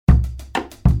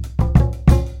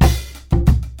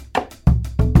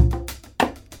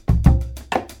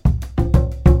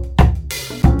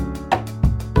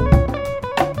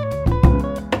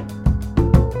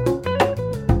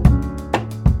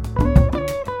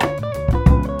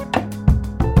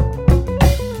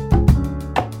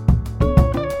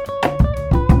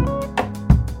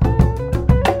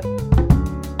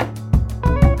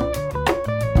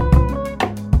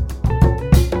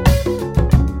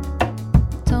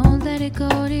let it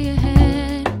go to your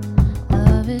head.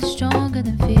 Love is stronger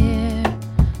than fear.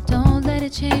 Don't let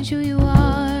it change who you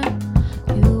are.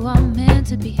 You are meant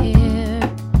to be here.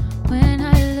 When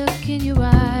I look in your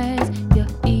eyes, your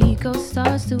ego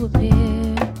starts to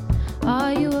appear.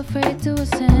 Are you afraid to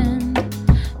ascend?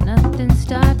 Nothing's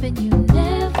stopping you.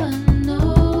 Never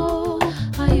know.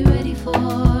 Are you ready for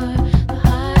the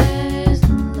highs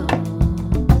and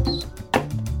lows?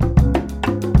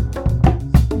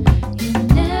 You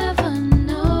never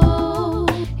know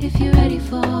if you're ready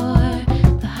for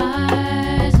the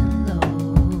highs and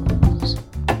lows.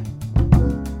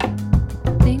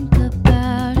 Think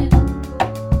about it.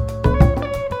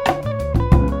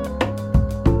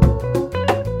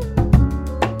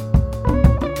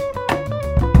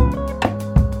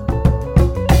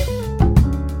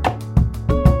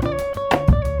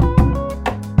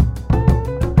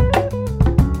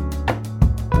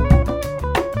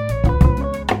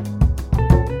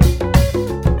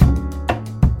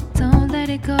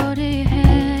 Go to your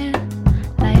head.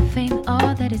 Life ain't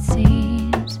all that it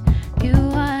seems. You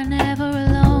are never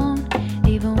alone,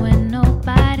 even when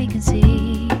nobody can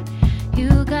see.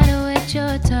 You gotta wait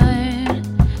your turn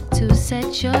to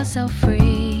set yourself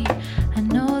free. I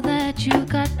know that you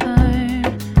got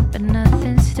burned, but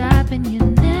nothing's stopping you.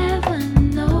 Never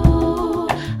know.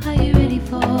 Are you ready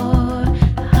for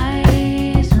the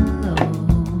highs and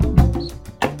lows?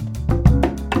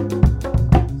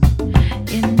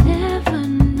 You never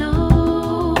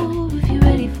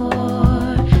for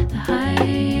the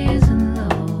highs and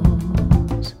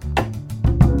lows.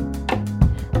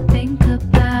 Think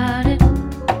about it.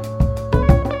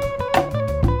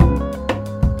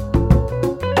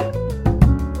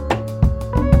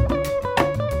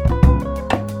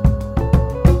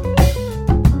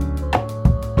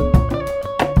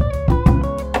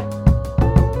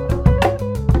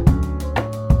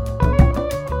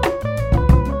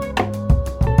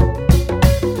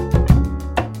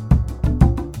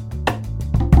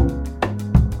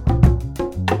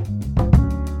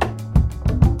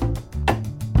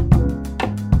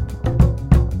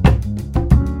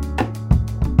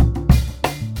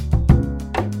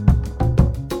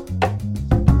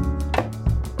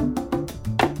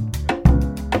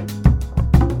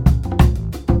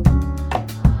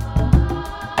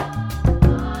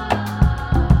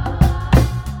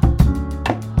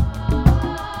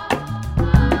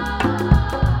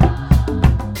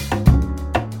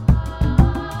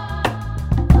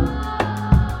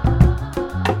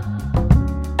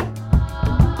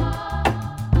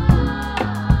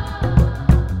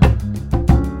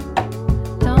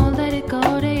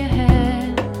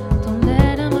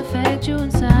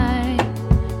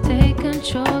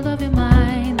 Control of your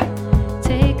mind,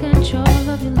 take control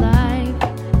of your life.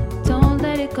 Don't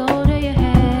let it go to your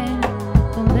head.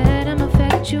 Don't let them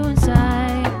affect you inside.